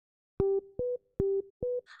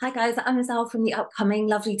Hi guys, I'm Ezelle from the upcoming.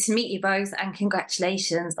 Lovely to meet you both, and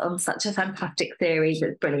congratulations on such a fantastic series.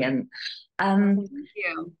 It's brilliant. Um,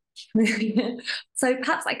 Thank you. so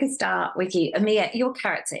perhaps I could start with you. Amia, your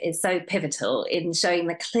character is so pivotal in showing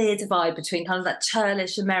the clear divide between kind of that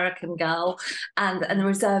churlish American girl and the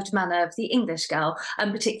reserved manner of the English girl,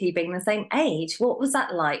 and particularly being the same age. What was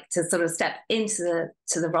that like to sort of step into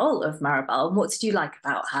the role of Maribel, and what did you like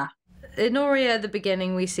about her? In Aurea at the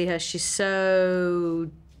beginning, we see her, she's so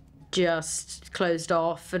just closed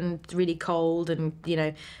off and really cold and,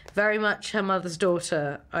 very much her mother's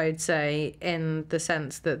daughter, I'd say, in the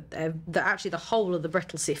sense that, actually the whole of the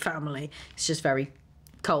Brittlesea family is just very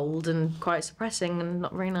cold and quite suppressing and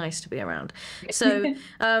not very nice to be around. So,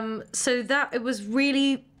 so that it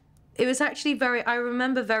was actually very, I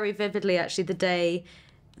remember very vividly actually the day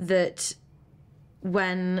that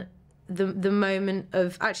when the moment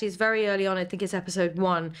of, actually it's very early on, I think it's episode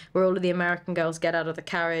 1, where all of the American girls get out of the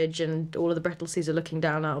carriage and all of the Brittleseas are looking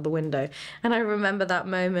down out of the window. And I remember that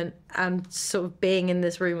moment and sort of being in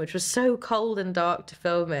this room, which was so cold and dark to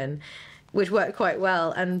film in, which worked quite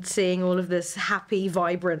well, and seeing all of this happy,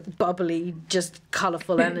 vibrant, bubbly, just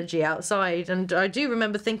colourful energy outside. And I do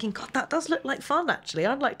remember thinking, God, that does look like fun, actually.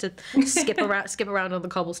 I'd like to skip around on the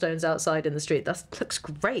cobblestones outside in the street. That looks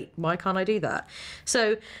great. Why can't I do that?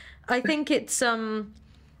 So I think it's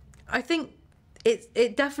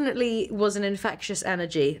it definitely was an infectious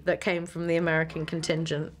energy that came from the American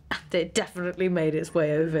contingent. It definitely made its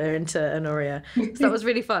way over into Honoria. So that was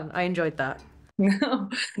really fun. I enjoyed that.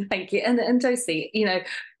 Thank you. And Josie,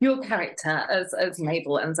 your character as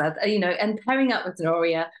Mabel and Zed, and pairing up with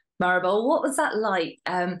Honoria, Maribel, what was that like?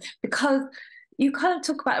 Because you kind of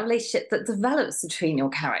talk about a relationship that develops between your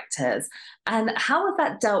characters, and how was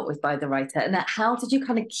that dealt with by the writer, and how did you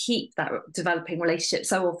kind of keep that developing relationship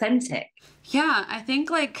so authentic? Yeah, I think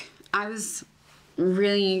I was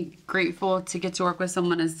really grateful to get to work with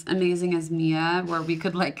someone as amazing as Mia, where we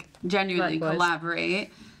could genuinely collaborate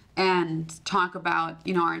and talk about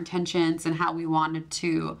our intentions and how we wanted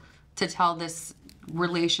to tell this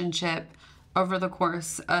relationship over the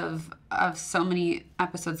course of so many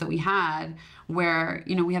episodes that we had, where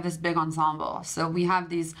we have this big ensemble, so we have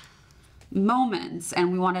these moments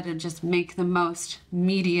and we wanted to just make the most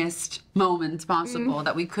meatiest moments possible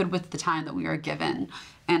that we could with the time that we were given.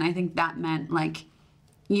 And I think that meant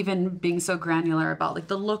even being so granular about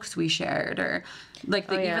the looks we shared, or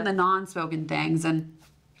even the non-spoken things. And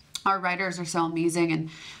our writers are so amazing, and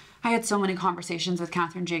I had so many conversations with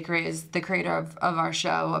Catherine Jacques, the creator of our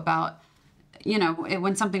show, about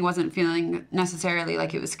when something wasn't feeling necessarily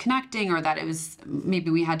like it was connecting, or that it was,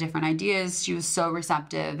 maybe we had different ideas. She was so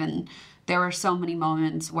receptive, and there were so many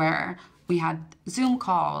moments where we had Zoom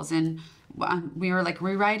calls and we were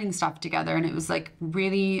rewriting stuff together, and it was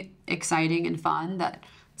really exciting and fun that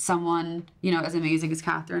someone as amazing as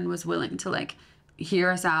Catherine was willing to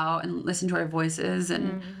hear us out and listen to our voices,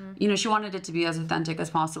 and she wanted it to be as authentic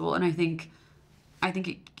as possible. And I think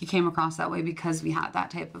it came across that way because we had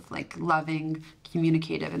that type of loving,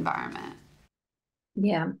 communicative environment.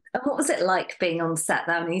 Yeah. And what was it like being on set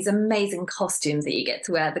there? And these amazing costumes that you get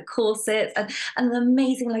to wear, the corsets, and the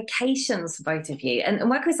amazing locations for both of you, and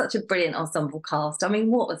working with such a brilliant ensemble cast. I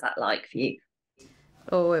mean, what was that like for you?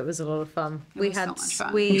 Oh, it was a lot of fun. We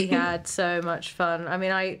had so much fun. I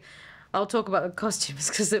mean, I'll talk about the costumes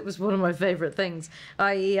because it was one of my favourite things.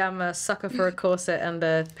 I am a sucker for a corset and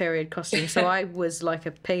a period costume, so I was like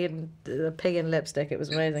a pig in lipstick. It was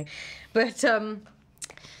amazing, but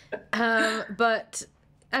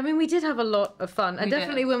I mean, we did have a lot of fun, and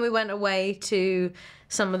definitely when we went away to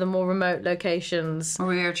some of the more remote locations, where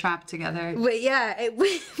we were trapped together. We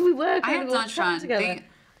were. I had such fun.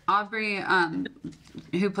 Aubrey,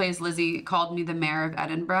 who plays Lizzie, called me the mayor of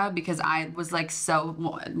Edinburgh because I was so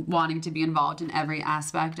wanting to be involved in every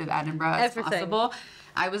aspect of Edinburgh as possible.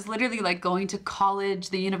 I was literally going to college,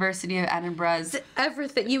 the University of Edinburgh's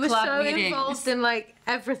everything. You were so meetings. Involved in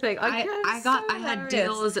everything. I had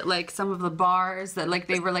deals at some of the bars that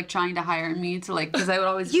they were trying to hire me to because I would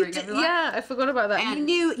always bring everyone. Yeah, I forgot about that. And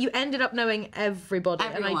you ended up knowing everybody,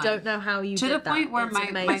 everyone. And I don't know how you to did the point that. where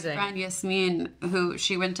my friend Yasmin, who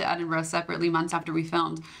she went to Edinburgh separately months after we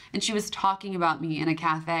filmed, and she was talking about me in a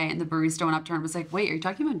cafe, and the barista went up to her and was like, "Wait, are you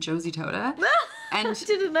talking about Josie Totah?" And I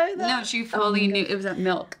didn't know that. No, she fully knew. It was at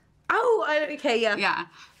Milk. Oh, okay, yeah. Yeah.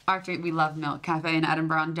 We love Milk Cafe in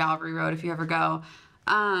Edinburgh on Dalbury Road if you ever go.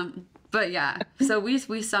 But yeah, so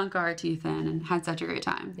we sunk our teeth in and had such a great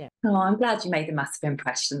time. Yeah. Oh, I'm glad you made a massive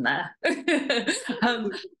impression there.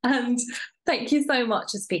 And thank you so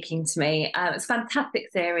much for speaking to me. It's a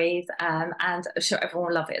fantastic series, and I'm sure everyone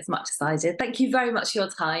will love it as much as I did. Thank you very much for your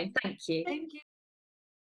time. Thank you. Thank you.